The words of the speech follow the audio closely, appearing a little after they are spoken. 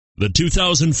The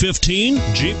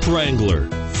 2015 Jeep Wrangler.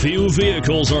 Few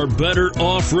vehicles are better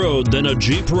off-road than a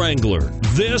Jeep Wrangler.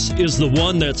 This is the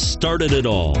one that started it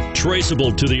all.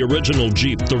 Traceable to the original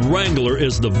Jeep, the Wrangler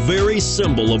is the very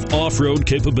symbol of off-road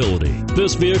capability.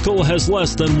 This vehicle has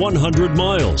less than 100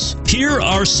 miles. Here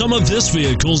are some of this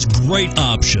vehicle's great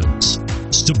options: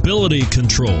 stability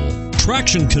control,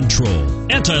 traction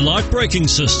control, anti-lock braking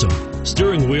system,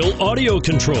 steering wheel audio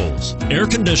controls, air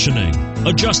conditioning,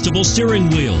 adjustable steering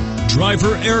wheel,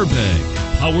 driver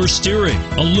airbag, power steering,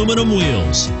 aluminum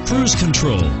wheels, cruise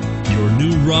control. Your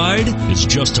new ride is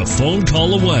just a phone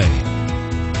call away.